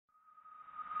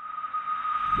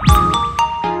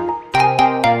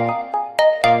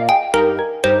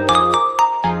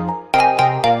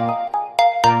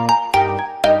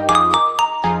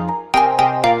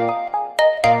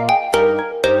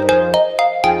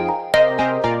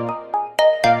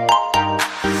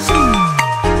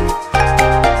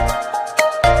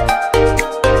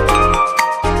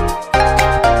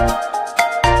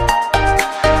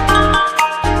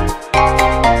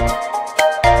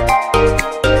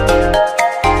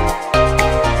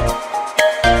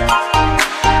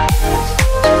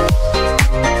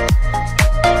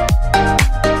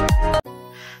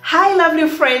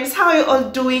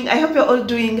doing? I hope you're all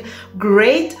doing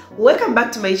great. Welcome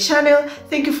back to my channel.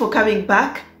 Thank you for coming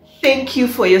back. Thank you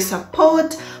for your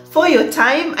support, for your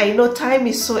time. I know time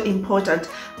is so important,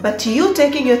 but you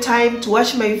taking your time to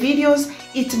watch my videos,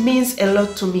 it means a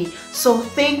lot to me. So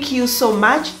thank you so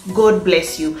much. God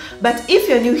bless you. But if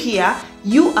you're new here,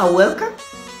 you are welcome.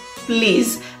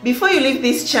 Please, before you leave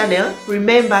this channel,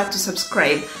 remember to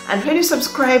subscribe. And when you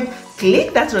subscribe,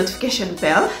 click that notification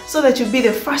bell so that you'll be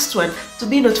the first one to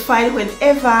be notified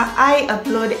whenever I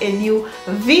upload a new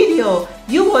video.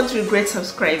 You won't regret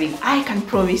subscribing. I can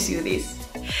promise you this.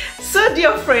 So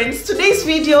dear friends, today's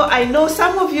video, I know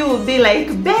some of you will be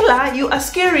like, Bella, you are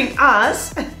scaring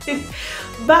us.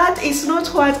 But it's not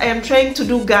what I am trying to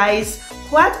do, guys.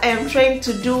 What I am trying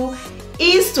to do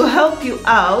is to help you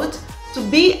out, to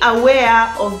be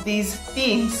aware of these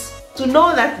things, to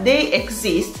know that they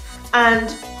exist,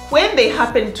 and when they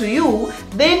happen to you,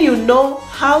 then you know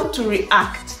how to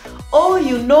react, or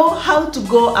you know how to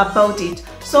go about it.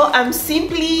 So I'm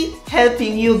simply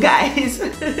helping you guys.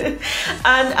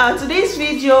 And today's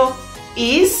video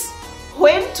is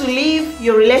when to leave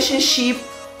your relationship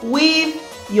with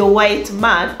your white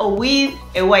man or with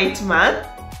a white man,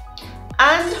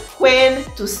 and when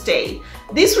to stay.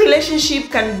 This relationship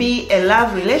can be a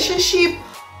love relationship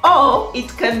or it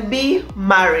can be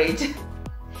marriage.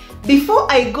 Before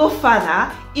I go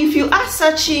further, if you are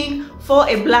searching for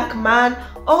a black man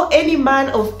or any man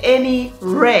of any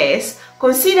race,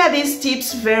 consider these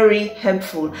tips very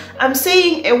helpful. I'm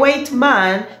saying a white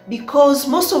man because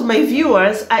most of my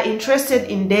viewers are interested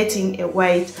in dating a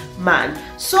white man.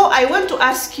 So I want to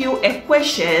ask you a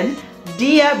question,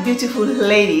 dear beautiful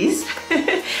ladies.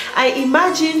 I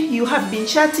imagine you have been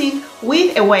chatting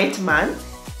with a white man,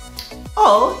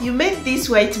 or you met this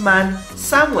white man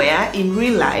somewhere in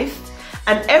real life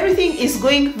and everything is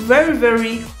going very,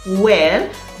 very well,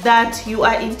 that you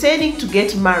are intending to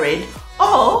get married,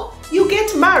 or you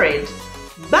get married,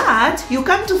 but you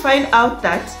come to find out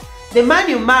that the man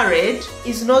you married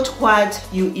is not what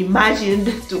you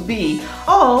imagined to be,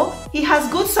 or he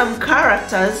has got some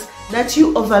characters that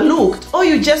you overlooked, or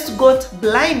you just got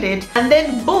blinded, and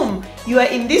then boom, you are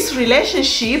in this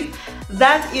relationship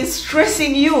that is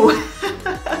stressing you.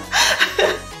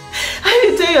 And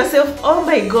you tell yourself, oh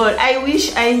my God, I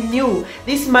wish I knew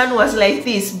this man was like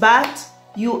this. But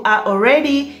you are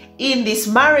already in this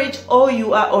marriage, or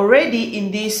you are already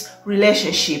in this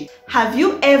relationship. Have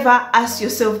you ever asked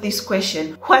yourself this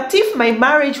question? What if my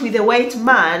marriage with a white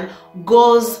man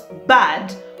goes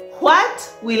bad?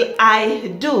 What will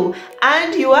I do?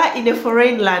 And you are in a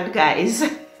foreign land, guys.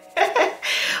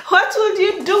 What would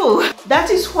you do? That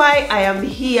is why I am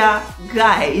here,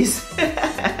 guys.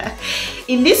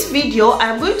 In this video,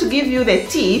 I'm going to give you the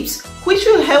tips which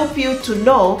will help you to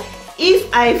know if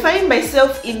I find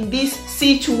myself in this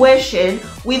situation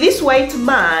with this white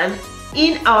man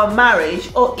in our marriage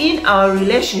or in our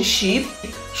relationship.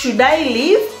 Should I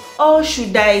leave or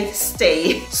should I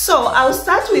stay? So I'll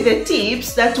start with the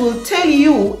tips that will tell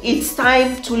you it's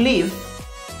time to leave.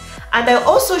 And I'll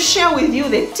also share with you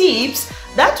the tips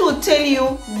that will tell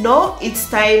you, no, it's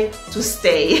time to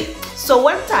stay. So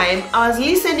one time I was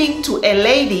listening to a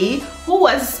lady who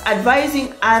was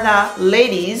advising other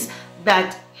ladies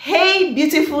that, hey,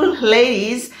 beautiful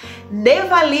ladies,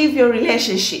 never leave your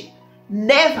relationship.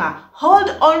 Never. Hold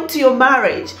on to your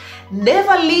marriage.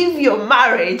 Never leave your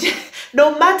marriage.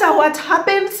 No matter what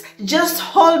happens, just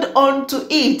hold on to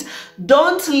it.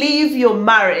 Don't leave your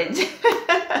marriage.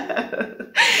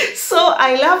 So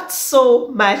I laughed so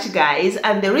much, guys,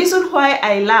 and the reason why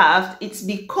I laughed, it's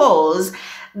because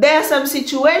there are some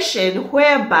situations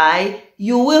whereby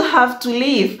you will have to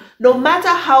leave, no matter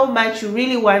how much you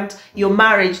really want your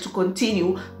marriage to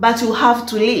continue, but you have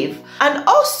to leave. And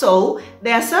also,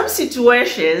 there are some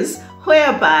situations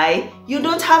whereby you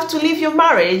don't have to leave your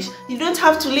marriage, you don't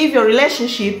have to leave your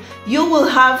relationship, you will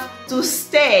have to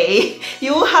stay.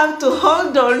 You will have to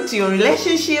hold on to your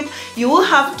relationship, you will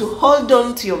have to hold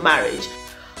on to your marriage.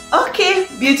 Okay,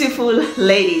 beautiful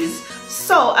ladies,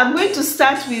 so I'm going to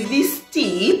start with this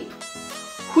tip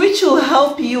which will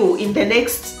help you in the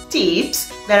next tips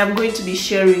that I'm going to be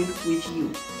sharing with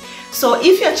you. So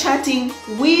if you're chatting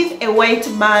with a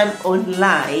white man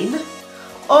online,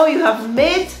 or you have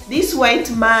met this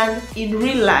white man in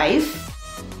real life,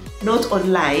 not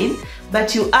online,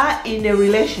 but you are in a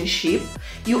relationship,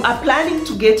 you are planning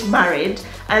to get married,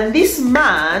 and this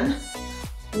man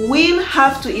will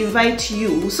have to invite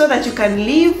you so that you can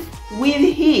live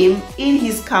with him in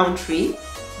his country.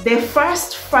 The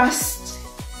first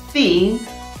thing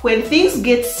when things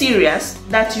get serious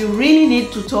that you really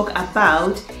need to talk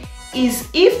about is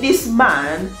if this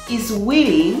man is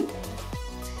willing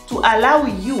to allow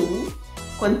you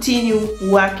continue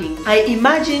working. I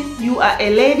imagine you are a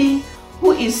lady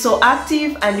who is so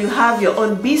active and you have your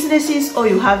own businesses or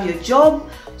you have your job,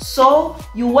 so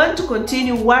you want to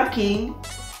continue working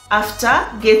after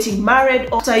getting married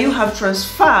or after you have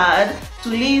transferred to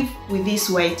live with this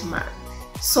white man.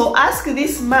 So ask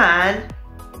this man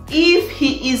if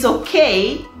he is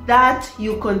okay that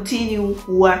you continue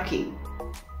working.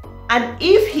 And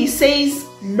if he says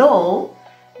no,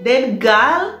 then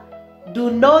girl,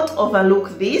 do not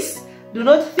overlook this. Do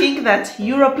not think that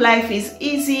Europe life is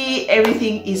easy,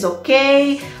 everything is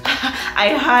okay.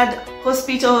 I heard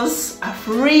hospitals are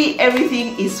free,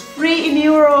 everything is free in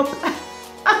Europe.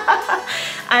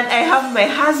 And I have my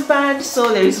husband,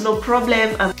 so there is no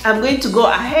problem. I'm going to go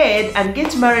ahead and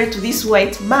get married to this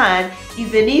white man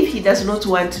even if he does not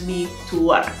want me to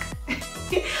work.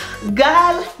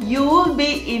 Girl, you will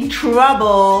be in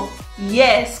trouble.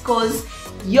 Yes, because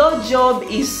your job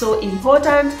is so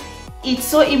important. It's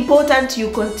so important you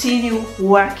continue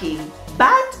working.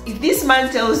 But if this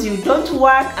man tells you don't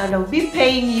work and I'll be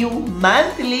paying you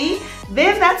monthly,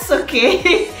 then that's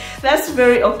okay. That's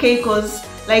very okay, because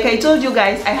like I told you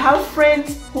guys, I have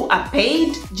friends who are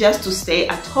paid just to stay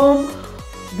at home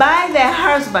by their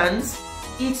husbands.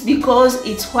 It's because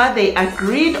it's what they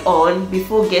agreed on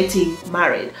before getting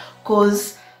married.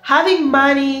 Because having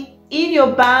money in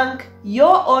your bank,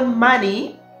 your own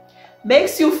money,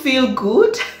 makes you feel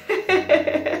good.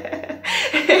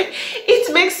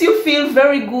 It makes you feel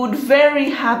very good, very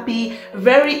happy,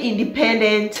 very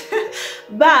independent.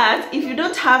 But if you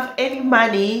don't have any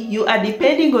money, you are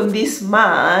depending on this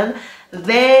man,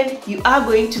 then you are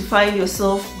going to find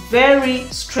yourself very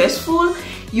stressful.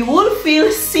 You will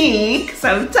feel sick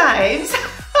sometimes.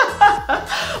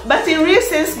 But in real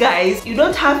sense, guys, you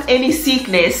don't have any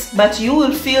sickness, but you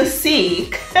will feel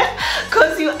sick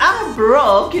because you are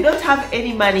broke. You don't have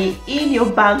any money in your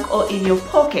bank or in your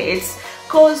pockets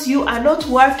because you are not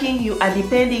working. You are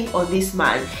depending on this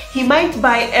man. He might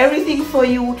buy everything for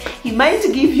you, he might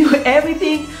give you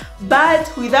everything,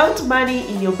 but without money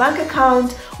in your bank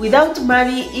account, without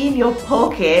money in your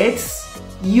pockets,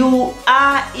 you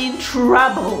are in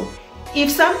trouble. If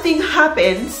something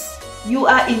happens, you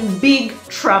are in big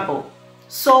trouble.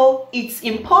 So it's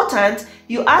important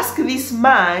you ask this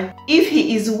man if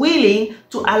he is willing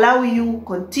to allow you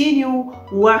continue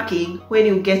working when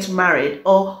you get married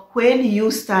or when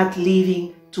you start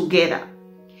living together.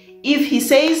 If he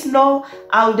says no,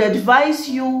 I would advise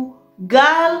you,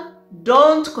 girl,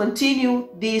 don't continue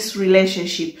this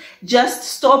relationship. Just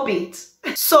stop it.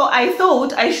 So I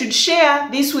thought I should share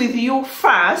this with you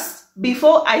first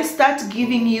before I start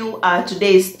giving you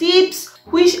today's tips,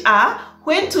 which are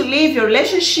when to leave your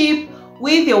relationship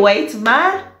with your white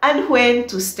man and when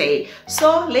to stay.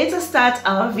 So let's start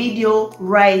our video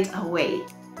right away.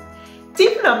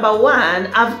 Tip number one,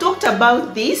 I've talked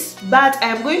about this, but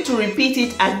I'm going to repeat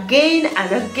it again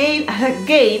and again and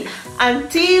again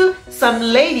until some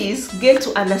ladies get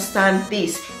to understand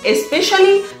this,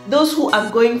 especially those who are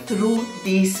going through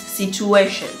this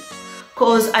situation.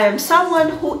 Because I am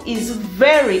someone who is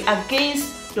very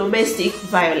against domestic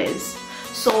violence.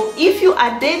 So if you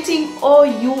are dating or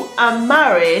you are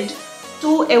married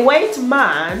to a white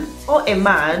man or a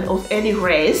man of any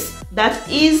race that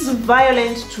is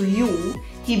violent to you,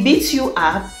 he beats you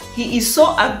up, he is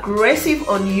so aggressive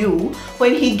on you,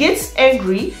 when he gets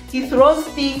angry, he throws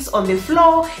things on the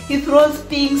floor, he throws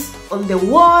things on the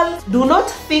wall. Do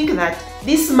not think that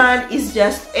this man is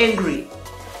just angry.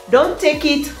 Don't take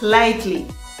it lightly.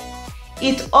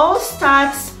 It all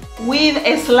starts with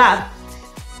a slap.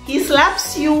 He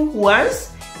slaps you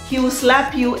once, he will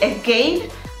slap you again,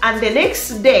 and the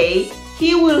next day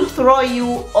he will throw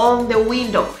you on the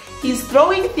window. He's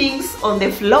throwing things on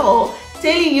the floor,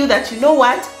 telling you that, you know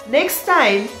what, next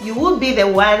time you will be the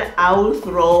one I will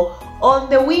throw on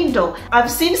the window. I've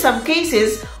seen some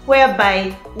cases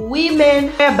whereby women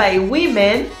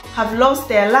have lost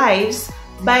their lives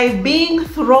by being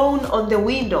thrown on the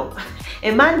window.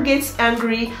 A man gets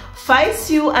angry, fights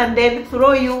you, and then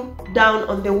throw you down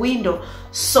on the window.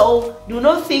 So do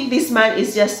not think this man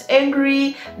is just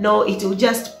angry. No, it will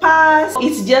just pass.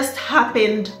 It's just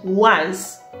happened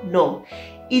once. No,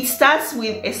 it starts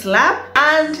with a slap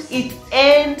and it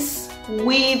ends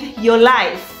with your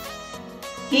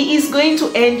life. He is going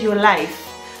to end your life.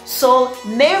 So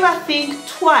never think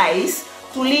twice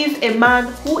to leave a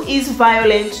man who is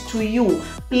violent to you.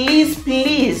 Please,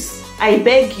 please, I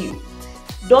beg you,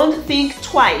 don't think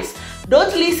twice.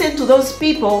 Don't listen to those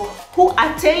people who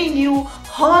are telling you,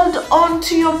 hold on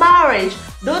to your marriage,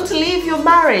 don't leave your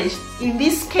marriage. In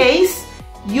this case,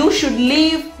 you should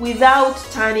leave without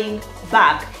turning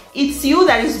back. It's you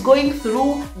that is going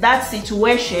through that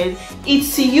situation.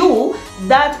 It's you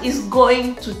that is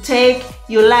going to take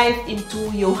your life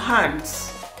into your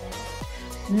hands,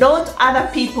 not other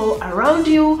people around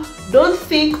you. Don't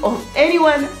think of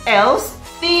anyone else.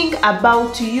 Think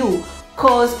about you,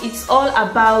 because it's all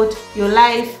about your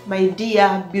life, my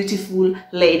dear beautiful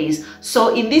ladies.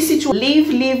 So in this situation,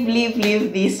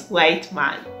 leave this white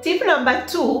man. Tip number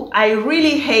 2, I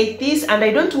really hate this and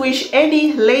I don't wish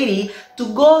any lady to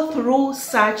go through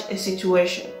such a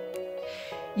situation.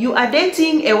 You are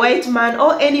dating a white man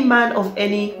or any man of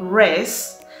any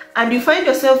race, and you find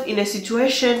yourself in a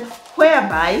situation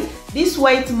whereby this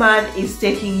white man is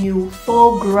taking you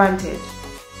for granted.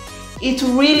 It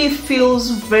really feels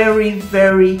very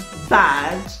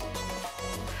bad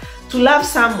to love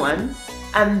someone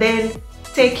and then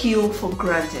take you for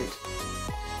granted.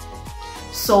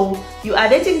 So you are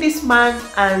dating this man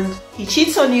and he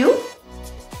cheats on you.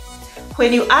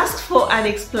 When you ask for an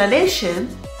explanation,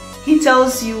 he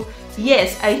tells you,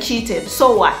 yes, I cheated,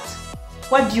 so what?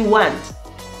 What do you want?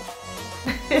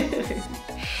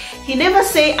 He never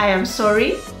say I am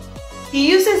sorry. He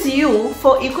uses you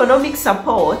for economic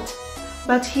support,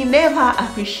 but he never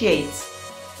appreciates.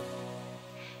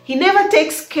 He never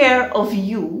takes care of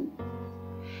you.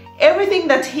 Everything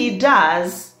that he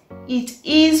does, it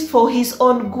is for his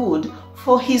own good,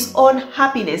 for his own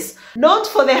happiness, not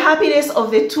for the happiness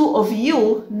of the two of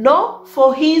you, no,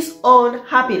 for his own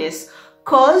happiness,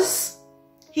 because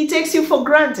he takes you for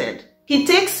granted. He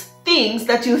takes things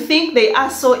that you think they are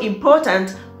so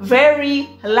important very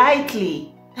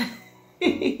lightly.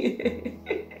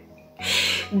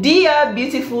 Dear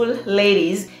beautiful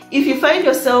ladies, if you find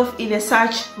yourself in a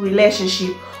such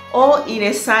relationship or in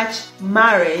a such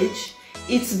marriage,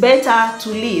 it's better to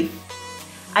leave.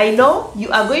 I know you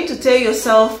are going to tell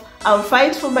yourself, I'll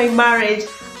fight for my marriage,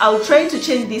 I'll try to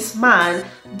change this man,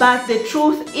 but the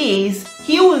truth is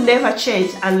he will never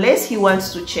change unless he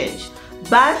wants to change.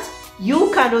 But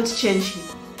you cannot change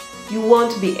him. You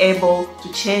won't be able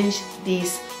to change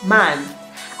this man.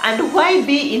 And why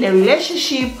be in a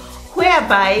relationship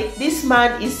whereby this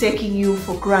man is taking you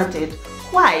for granted?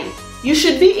 Why? You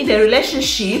should be in a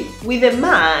relationship with a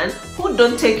man who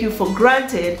don't take you for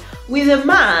granted, with a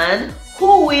man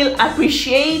who will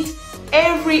appreciate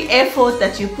every effort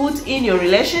that you put in your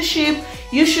relationship.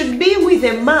 You should be with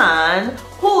a man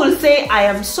who will say I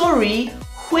am sorry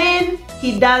when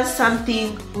he does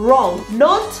something wrong.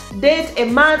 Not date a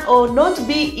man or not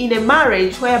be in a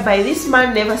marriage whereby this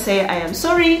man never say I am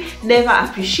sorry, never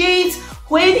appreciates.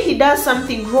 When he does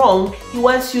something wrong, he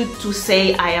wants you to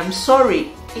say I am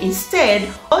sorry.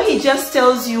 Instead, or he just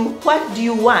tells you, what do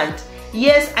you want?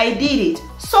 Yes, I did it.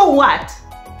 So what?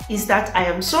 Is that I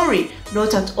am sorry?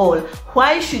 Not at all.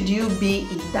 Why should you be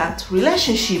in that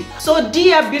relationship? So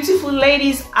dear beautiful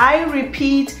ladies, I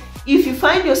repeat, if you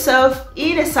find yourself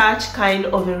in a such kind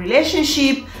of a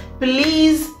relationship,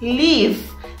 please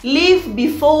leave. Leave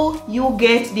before you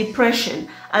get depression.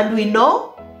 And we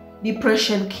know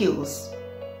depression kills.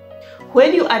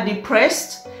 When you are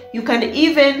depressed, you can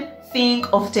even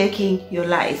think of taking your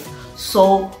life.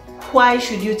 So why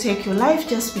should you take your life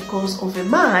just because of a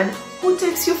man who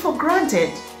takes you for granted?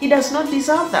 He does not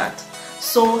deserve that.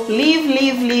 So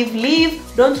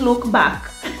leave. Don't look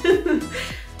back.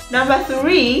 Number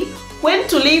 3, when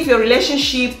to leave your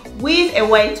relationship with a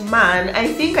white man. I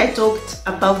think I talked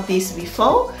about this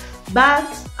before, but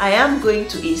I am going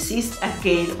to insist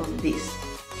again on this.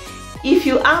 If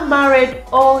you are married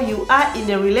or you are in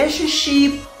a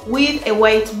relationship with a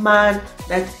white man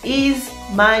that is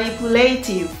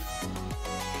manipulative,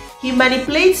 he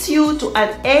manipulates you to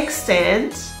an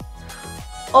extent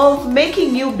of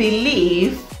making you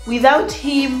believe without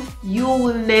him you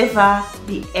will never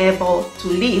be able to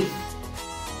live.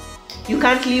 You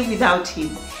can't live without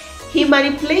him. He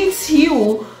manipulates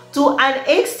you to an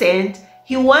extent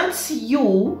he wants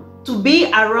you to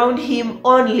be around him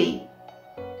only.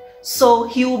 So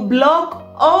he will block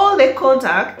all the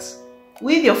contacts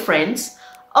with your friends,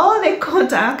 all the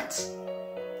contacts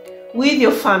with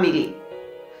your family.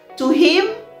 To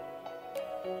him,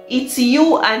 it's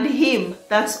you and him,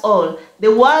 that's all.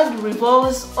 The world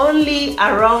revolves only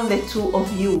around the two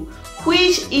of you,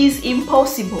 which is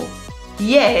impossible.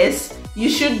 Yes, you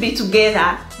should be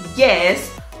together,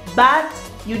 yes, but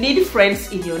you need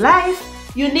friends in your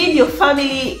life, you need your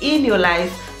family in your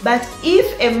life. But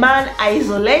if a man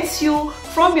isolates you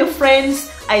from your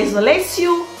friends, isolates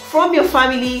you from your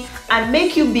family, and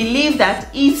make you believe that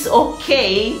it's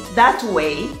okay that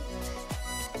way,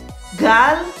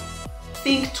 girl,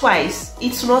 think twice.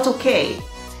 It's not okay.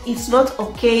 It's not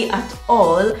okay at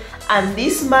all, and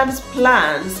this man's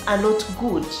plans are not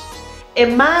good. A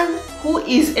man who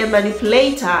is a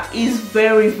manipulator is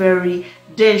very, very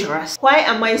dangerous. Why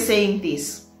am I saying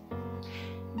this?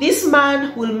 This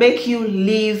man will make you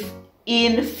live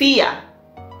in fear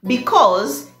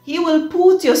because he will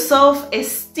put your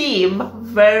self-esteem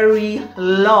very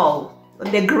low.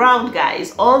 On the ground,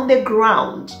 guys, on the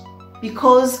ground.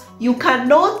 Because you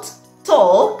cannot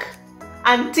talk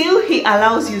until he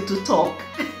allows you to talk.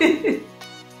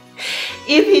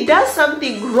 If he does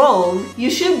something wrong, you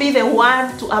should be the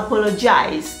one to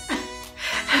apologize,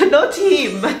 not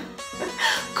him.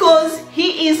 Because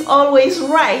he is always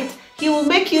right. He will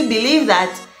make you believe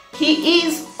that he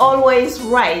is always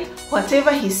right.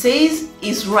 Whatever he says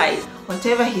is right.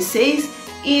 Whatever he says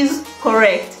is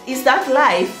correct. Is that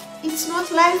life? It's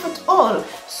not life at all.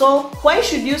 So why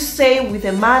should you stay with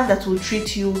a man that will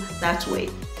treat you that way?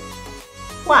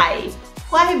 Why?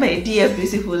 Why, my dear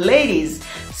beautiful ladies?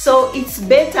 So it's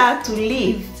better to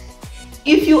leave.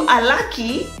 If you are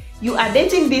lucky, you are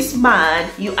dating this man,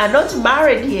 you are not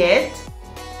married yet,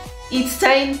 it's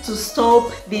time to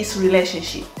stop this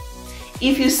relationship.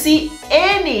 If you see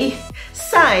any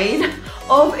sign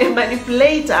of a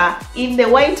manipulator in the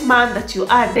white man that you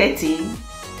are dating,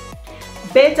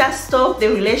 better stop the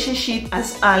relationship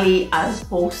as early as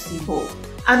possible.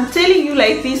 I'm telling you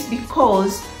like this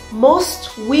because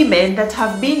most women that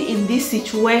have been in this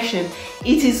situation,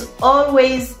 it is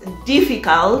always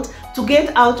difficult to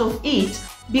get out of it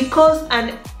because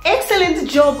an excellent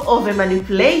job of a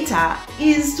manipulator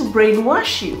is to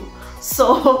brainwash you.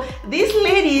 So these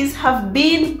ladies have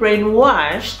been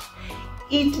brainwashed.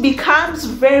 It becomes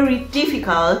very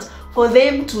difficult for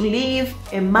them to leave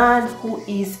a man who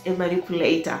is a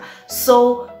manipulator.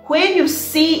 So when you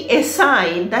see a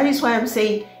sign, that is why I'm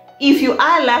saying, if you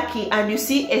are lucky and you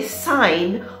see a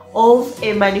sign of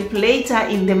a manipulator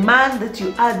in the man that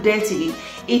you are dating,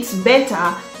 it's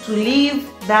better to leave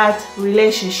that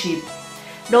relationship.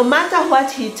 No matter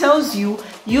what he tells you,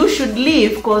 you should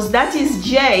leave because that is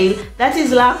jail, that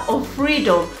is lack of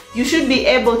freedom. You should be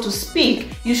able to speak,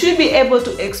 you should be able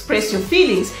to express your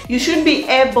feelings, you should be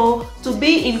able to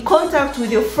be in contact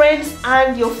with your friends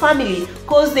and your family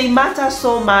because they matter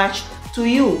so much to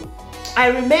you. I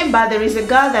remember there is a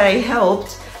girl that I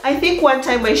helped. I think one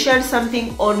time I shared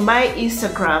something on my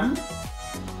Instagram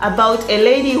about a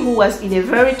lady who was in a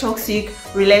very toxic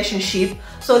relationship.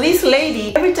 So this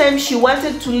lady, every time she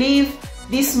wanted to leave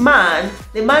this man,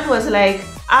 the man was like,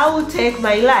 I will take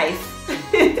my life.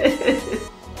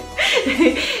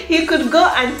 He could go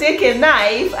and take a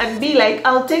knife and be like,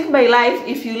 I'll take my life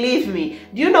if you leave me.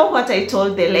 Do you know what I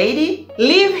told the lady?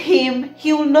 Leave him,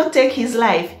 he will not take his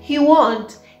life. He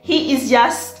won't. He is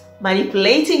just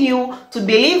manipulating you to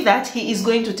believe that he is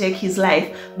going to take his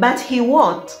life, but he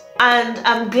won't. And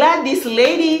I'm glad this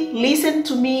lady listened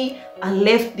to me and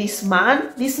left this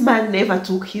man. This man never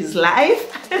took his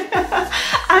life.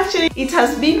 Actually, it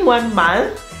has been 1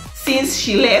 month since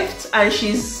she left and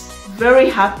she's very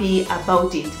happy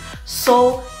about it.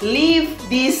 So leave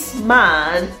this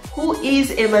man who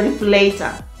is a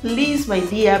manipulator. Please, my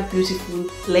dear beautiful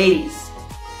ladies.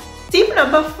 Tip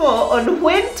number 4 on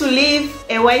when to leave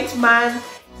a white man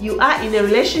you are in a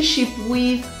relationship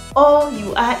with or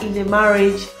you are in a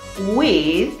marriage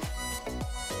with.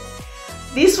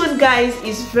 This one, guys,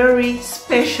 is very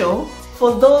special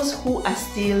for those who are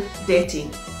still dating.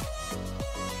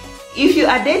 If you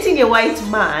are dating a white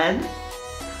man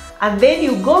and then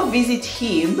you go visit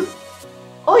him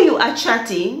or you are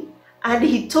chatting and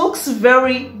he talks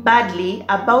very badly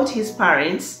about his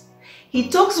parents, he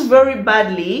talks very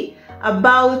badly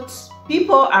about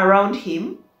people around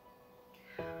him,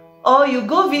 or you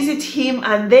go visit him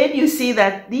and then you see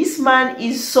that this man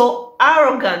is so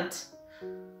arrogant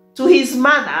to his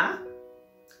mother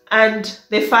and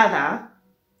the father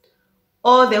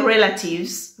or the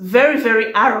relatives, very,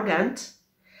 very arrogant,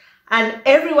 and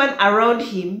everyone around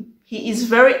him, he is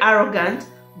very arrogant,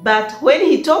 but when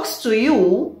he talks to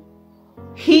you,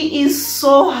 he is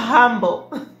so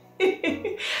humble.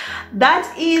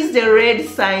 That is the red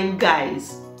sign,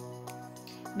 guys.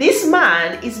 This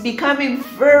man is becoming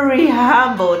very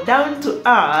humble, down to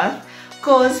earth,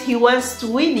 because he wants to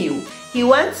win you. He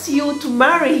wants you to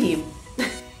marry him.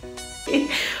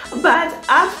 But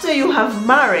after you have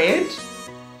married,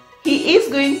 he is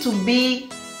going to be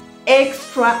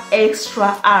extra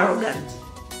arrogant,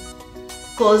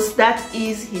 because that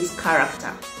is his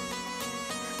character.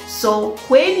 So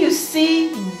when you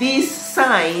see this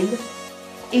sign,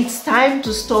 it's time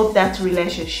to stop that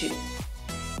relationship.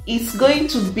 It's going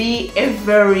to be a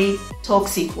very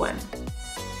toxic one.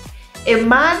 A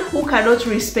man who cannot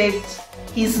respect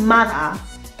his mother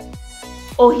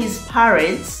or his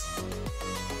parents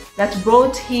that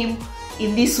brought him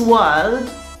in this world,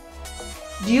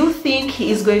 do you think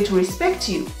he is going to respect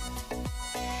you?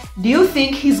 Do you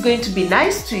think he's going to be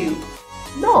nice to you?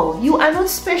 No, you are not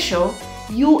special.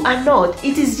 You are not.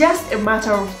 It is just a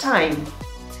matter of time.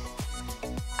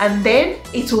 And then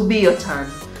it will be your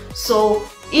turn. So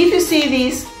if you see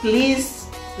this, please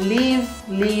leave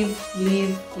this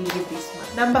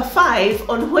man. Number 5,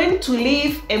 on when to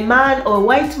leave a man or a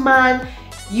white man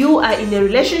you are in a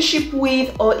relationship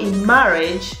with or in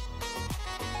marriage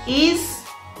is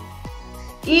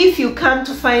if you come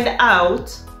to find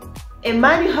out a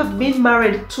man you have been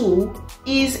married to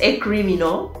is a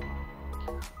criminal,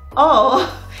 or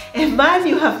a man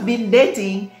you have been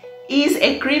dating is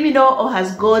a criminal or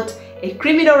has got a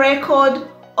criminal record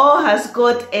or has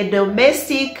got a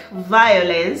domestic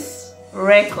violence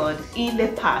record in the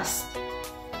past.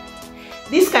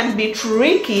 This can be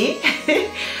tricky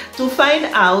to find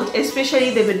out,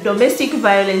 especially the domestic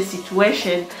violence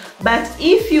situation, but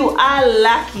if you are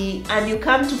lucky and you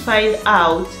come to find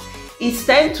out, it's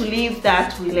time to leave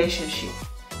that relationship.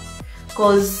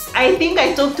 Because I think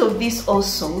I talked of this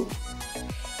also.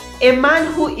 A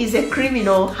man who is a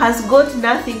criminal has got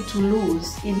nothing to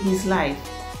lose in his life.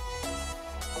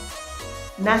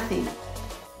 Nothing.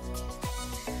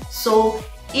 So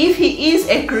if he is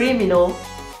a criminal,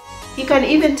 he can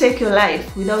even take your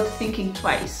life without thinking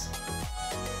twice.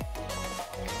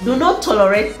 Do not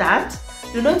tolerate that.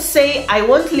 Do not say, I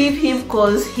won't leave him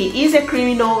because he is a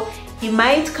criminal. He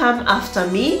might come after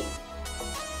me.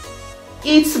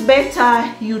 It's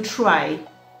better you try.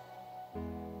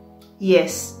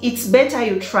 Yes, it's better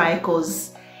you try,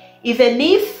 because even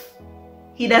if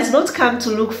he does not come to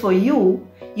look for you,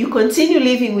 you continue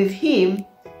living with him,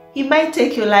 he might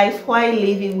take your life while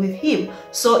living with him.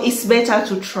 So it's better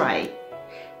to try.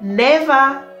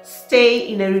 Never stay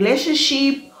in a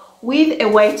relationship with a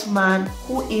white man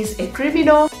who is a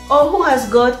criminal or who has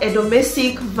got a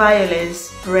domestic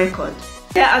violence record.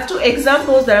 There are 2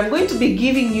 examples that I'm going to be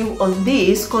giving you on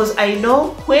this, because I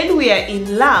know when we are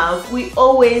in love, we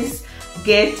always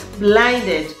get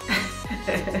blinded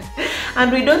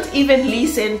and we don't even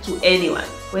listen to anyone.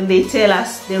 When they tell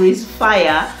us there is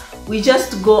fire, we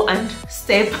just go and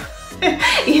step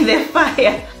in the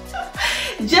fire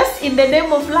just in the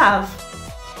name of love.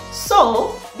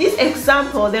 So this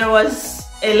example, there was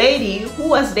a lady who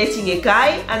was dating a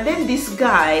guy, and then this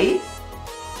guy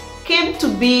came to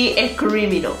be a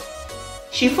criminal.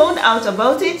 She found out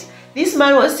about it. This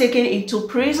man was taken into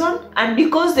prison, and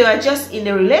because they were just in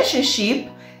a relationship,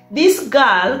 this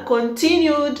girl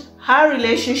continued her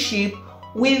relationship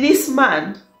with this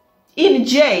man in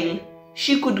jail.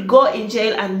 She could go in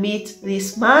jail and meet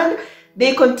this man.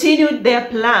 They continued their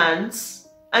plans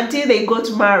until they got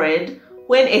married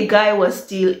when a guy was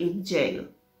still in jail.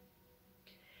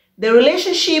 The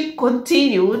relationship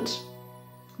continued,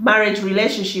 marriage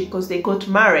relationship, because they got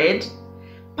married.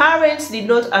 Parents did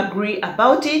not agree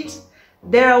about it.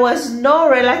 There was no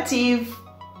relative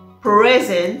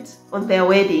present on their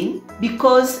wedding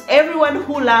because everyone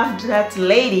who loved that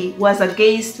lady was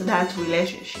against that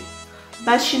relationship.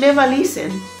 But she never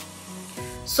listened.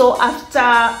 So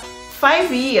after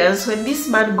 5 years, when this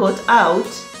man got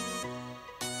out,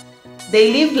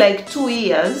 they lived like 2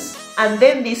 years, and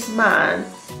then this man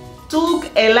took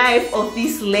a life of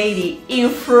this lady in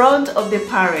front of the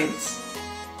parents.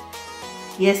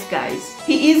 Yes, guys,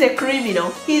 he is a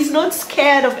criminal. He's not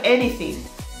scared of anything.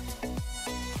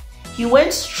 He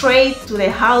went straight to the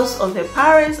house of the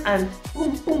parents and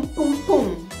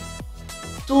boom,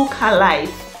 took her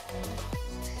life.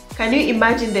 Can you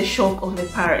imagine the shock of the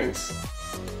parents?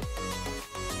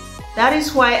 That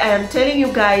is why I am telling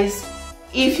you guys,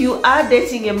 if you are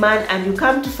dating a man and you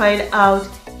come to find out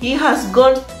he has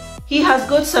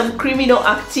got some criminal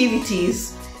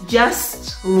activities,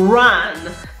 just run.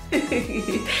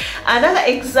 Another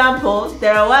example,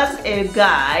 there was a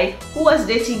guy who was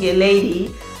dating a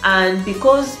lady, and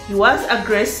because he was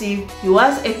aggressive, he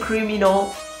was a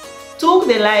criminal, took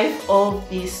the life of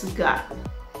this girl.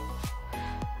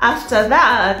 After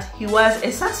that, he was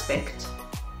a suspect.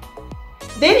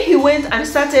 Then he went and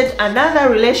started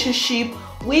another relationship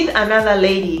with another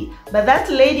lady, but that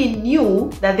lady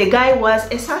knew that the guy was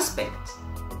a suspect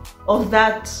of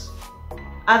that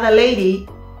other lady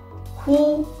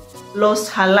who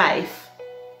lost her life.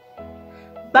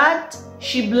 But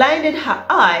she blinded her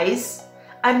eyes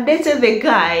and dated the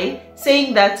guy,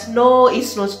 saying that no,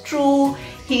 it's not true,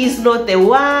 he is not the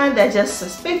one, they're just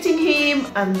suspecting him,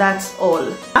 and that's all.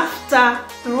 After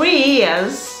 3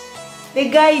 years, the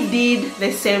guy did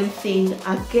the same thing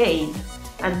again,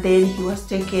 and then he was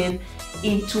taken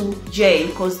into jail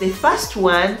because the first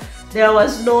one, there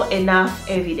was no enough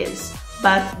evidence.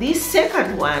 But this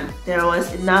second one, there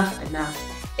was enough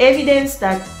evidence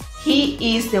that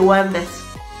he is the one that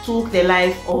took the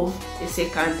life of the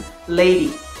second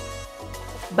lady.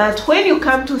 But when you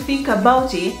come to think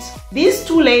about it, these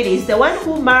two ladies, the one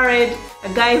who married a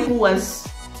guy who was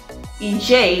in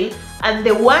jail and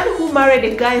the one who married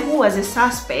a guy who was a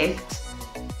suspect,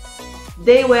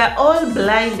 they were all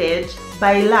blinded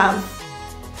by love.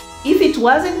 If it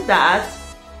wasn't that,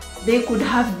 they could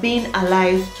have been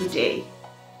alive today.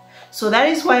 So that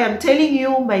is why I'm telling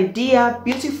you, my dear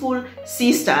beautiful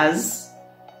sisters,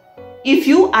 if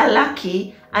you are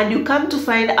lucky and you come to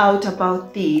find out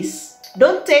about this,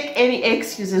 don't take any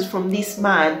excuses from this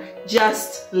man,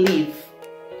 just leave.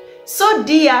 So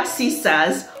dear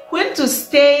sisters, when to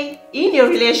stay in your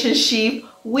relationship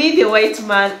with your white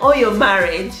man or your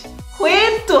marriage,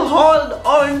 when to hold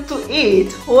on to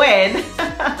it, when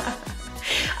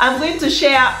I'm going to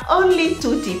share only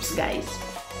 2 tips, guys.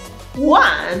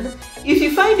 1, if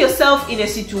you find yourself in a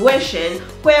situation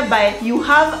whereby you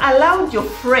have allowed your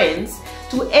friends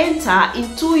to enter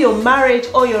into your marriage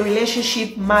or your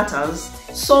relationship matters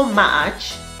so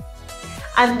much,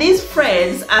 and these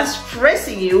friends are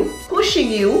stressing you, pushing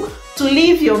you to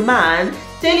leave your man,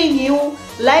 telling you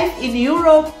life in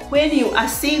Europe when you are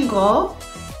single,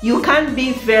 you can't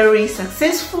be very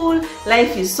successful,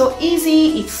 life is so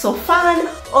easy, it's so fun,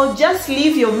 or just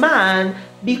leave your man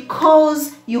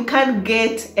because you can't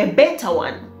get a better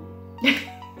one.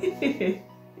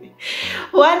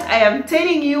 What I am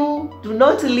telling you, do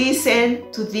not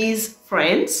listen to these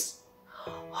friends.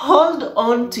 Hold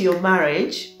on to your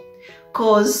marriage,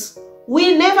 because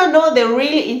we never know the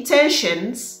real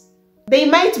intentions. They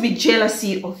might be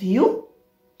jealousy of you,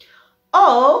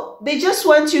 or they just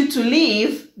want you to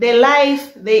live the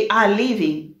life they are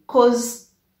living because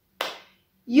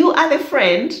you are the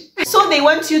friend. So they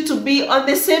want you to be on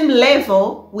the same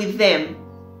level with them.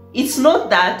 It's not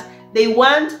that they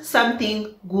want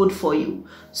something good for you.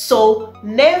 So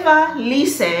never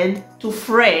listen to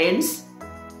friends,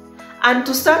 and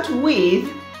to start with,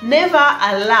 never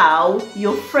allow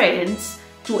your friends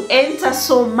to enter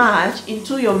so much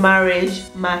into your marriage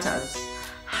matters.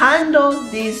 Handle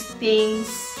these things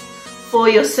for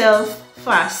yourself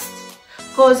first,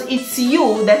 because it's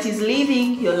you that is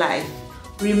living your life.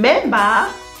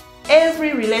 Remember,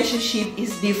 every relationship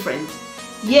is different.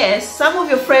 Yes, some of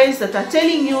your friends that are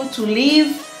telling you to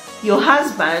leave your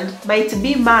husband might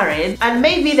be married, and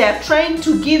maybe they're trying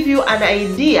to give you an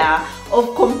idea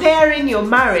of comparing your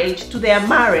marriage to their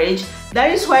marriage.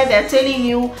 That is why they're telling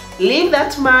you, leave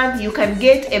that man, you can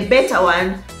get a better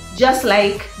one, just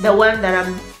like the one that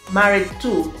I'm married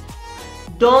to.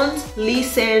 Don't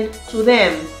listen to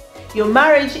them. Your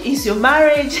marriage is your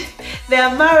marriage.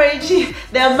 Their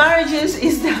marriages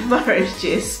is their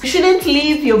marriages. You shouldn't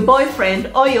leave your boyfriend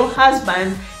or your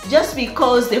husband just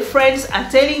because the friends are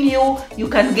telling you you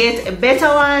can get a better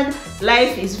one.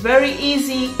 Life is very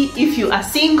easy. If you are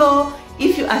single,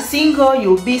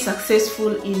 you'll be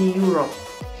successful in Europe.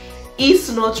 It's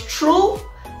not true.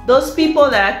 Those people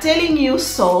that are telling you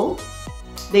so,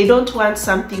 they don't want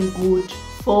something good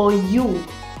for you.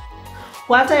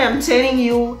 What I am telling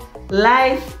you,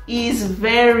 life is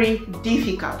very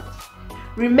difficult.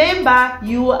 Remember,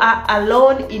 you are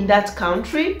alone in that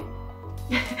country.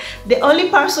 The only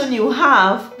person you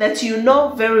have that you know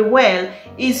very well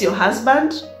is your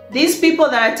husband. These people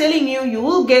that are telling you you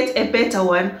will get a better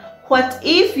one, what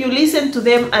if you listen to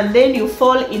them and then you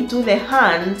fall into the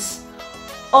hands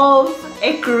of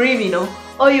a criminal,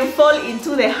 or you fall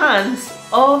into the hands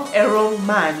of a wrong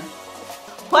man?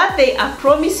 What they are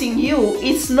promising you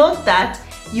is not that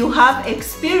you have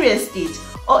experienced it,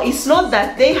 or it's not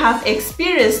that they have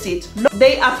experienced it. No,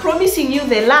 they are promising you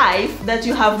the life that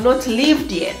you have not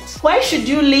lived yet. Why should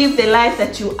you live the life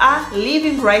that you are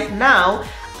living right now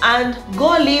and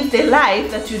go live the life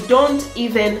that you don't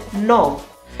even know?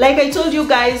 Like I told you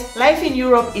guys, life in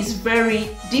Europe is very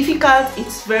difficult,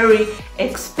 it's very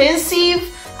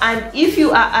expensive, and if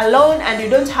you are alone and you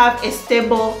don't have a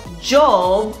stable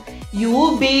job, you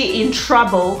will be in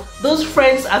trouble. Those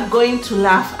friends are going to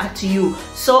laugh at you.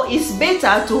 So it's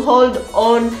better to hold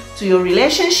on to your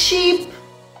relationship.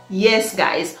 Yes,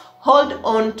 guys, hold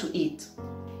on to it.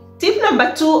 Tip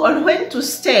number 2 on when to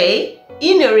stay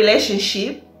in your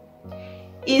relationship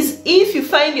is if you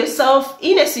find yourself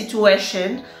in a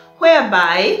situation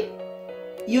whereby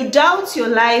you doubt your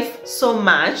life so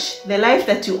much, the life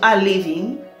that you are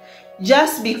living,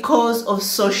 just because of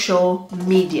social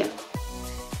media.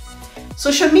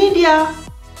 Social media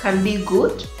can be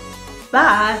good,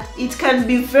 but it can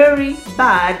be very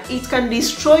bad. It can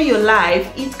destroy your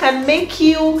life. It can make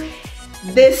you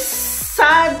the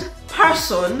sad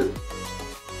person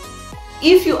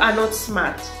if you are not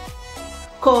smart.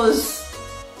 Because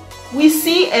we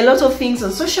see a lot of things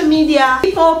on social media,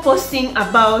 people posting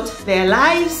about their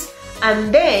lives,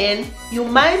 and then you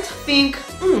might think,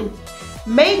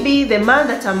 maybe the man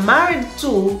that I'm married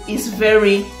to is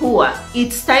very poor.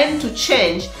 It's time to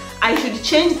change. I should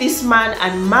change this man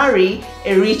and marry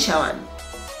a richer one,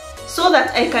 so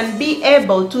that I can be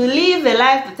able to live the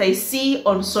life that I see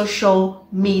on social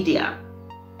media.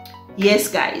 Yes,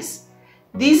 guys,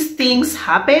 these things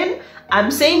happen.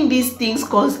 I'm saying these things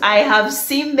because I have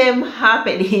seen them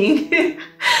happening.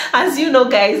 As you know,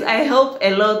 guys, I help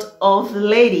a lot of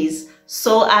ladies,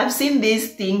 so I've seen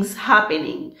these things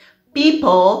happening.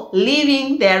 People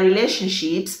leaving their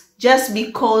relationships just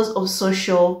because of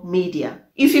social media.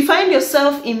 If you find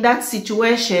yourself in that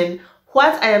situation,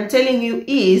 what I am telling you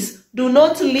is, do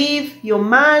not leave your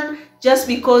man just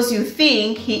because you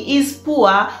think he is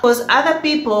poor, because other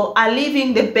people are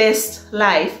living the best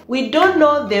life. We don't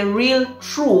know the real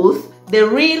truth, the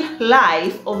real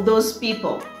life of those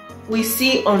people we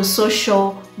see on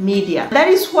social media. That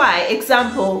is why,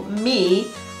 example, me,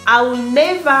 I will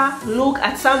never look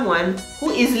at someone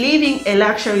who is living a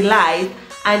luxury life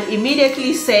and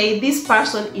immediately say this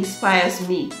person inspires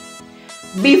me.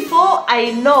 Before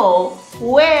I know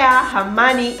where her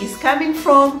money is coming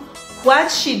from,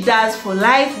 what she does for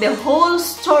life, the whole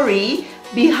story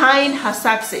behind her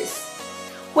success.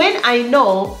 When I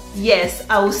know, yes,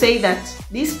 I will say that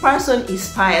this person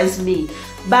inspires me.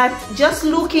 But just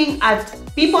looking at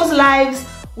people's lives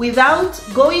without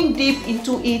going deep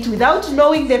into it, without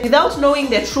knowing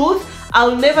the truth, I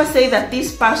will never say that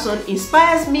this person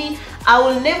inspires me. I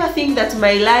will never think that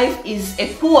my life is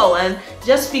a poor one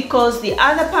just because the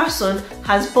other person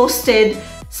has posted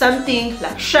something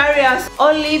luxurious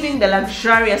or living the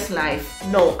luxurious life.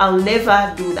 No, I'll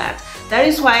never do that. That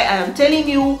is why I am telling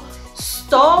you,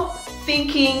 stop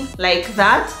thinking like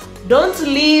that. Don't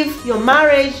leave your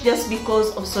marriage just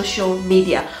because of social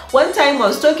media. One time I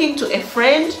was talking to a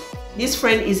friend. This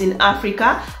friend is in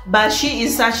Africa, but she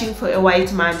is searching for a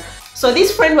white man. So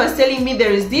this friend was telling me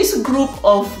there is this group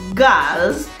of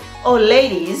girls or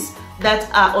ladies that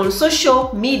are on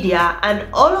social media, and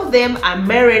all of them are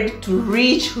married to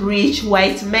rich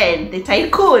white men, the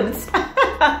tycoons.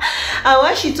 And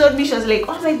what she told me, she was like,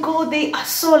 oh my god, they are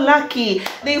so lucky,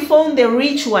 they found the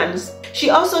rich ones. She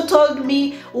also told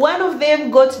me one of them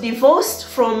got divorced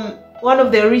from one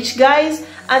of the rich guys,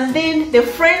 and then the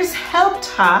friends helped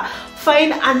her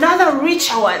find another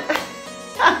richer one.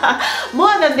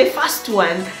 More than the first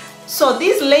one. So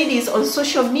these ladies on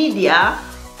social media,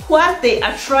 what they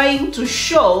are trying to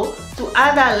show to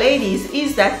other ladies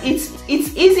is that it's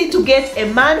easy to get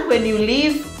a man when you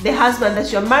leave the husband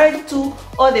that you're married to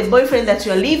or the boyfriend that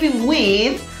you're living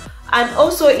with, and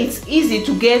also it's easy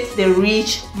to get the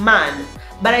rich man.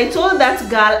 But I told that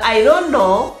girl, I don't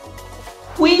know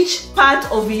which part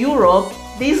of Europe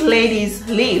these ladies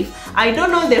live. I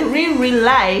don't know the real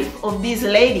life of these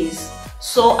ladies.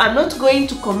 So I'm not going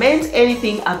to comment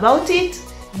anything about it,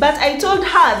 but I told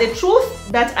her the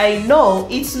truth that I know.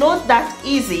 It's not that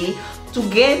easy to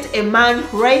get a man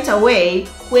right away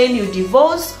when you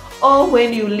divorce or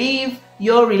when you leave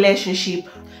your relationship.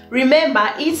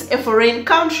 Remember, it's a foreign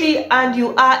country and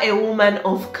you are a woman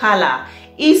of color.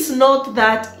 It's not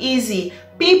that easy.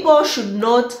 People should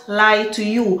not lie to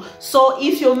you. So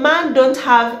if your man don't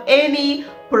have any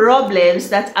problems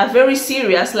that are very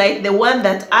serious, like the one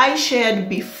that I shared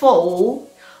before,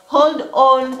 hold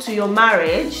on to your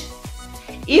marriage.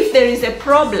 If there is a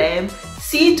problem,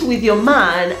 sit with your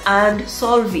man and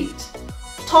solve it.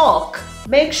 Talk,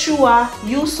 make sure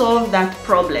you solve that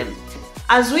problem.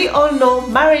 As we all know,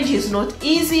 marriage is not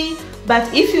easy, but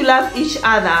if you love each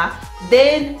other,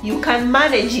 then you can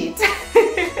manage it.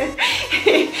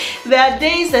 There are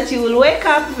days that you will wake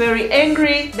up very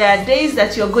angry. There are days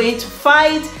that you're going to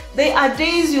fight. There are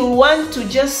days you want to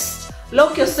just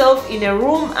lock yourself in a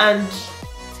room and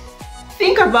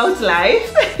think about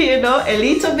life, you know, a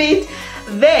little bit.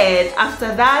 Then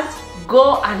after that,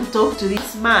 go and talk to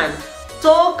this man.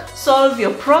 Talk, solve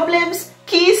your problems,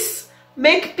 kiss,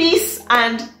 make peace,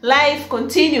 and life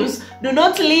continues. Do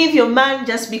not leave your man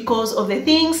just because of the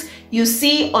things you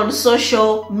see on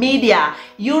social media.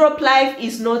 Europe life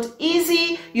is not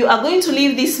easy. You are going to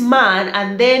leave this man,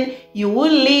 and then you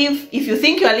will live, if you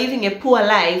think you are living a poor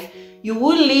life, you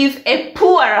will live a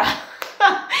poorer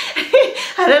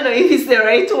I don't know if it's the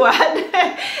right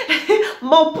word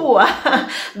more poor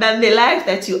than the life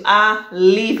that you are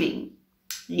living.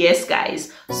 Yes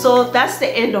guys, so that's the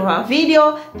end of our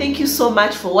video. Thank you so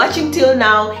much for watching till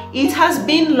now. It has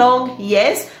been long,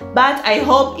 yes, but I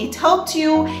hope it helped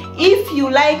you. If you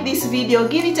like this video,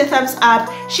 give it a thumbs up,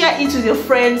 share it with your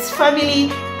friends, family,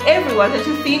 everyone that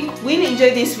you think will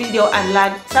enjoy this video and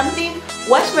learn something.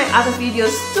 Watch my other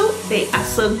videos too, they are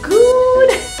so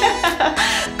good.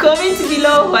 Comment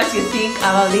below what you think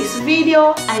about this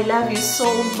video. I love you so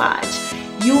much.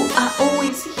 You are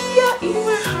always here in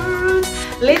my heart.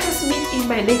 Let us meet in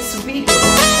my next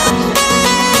video.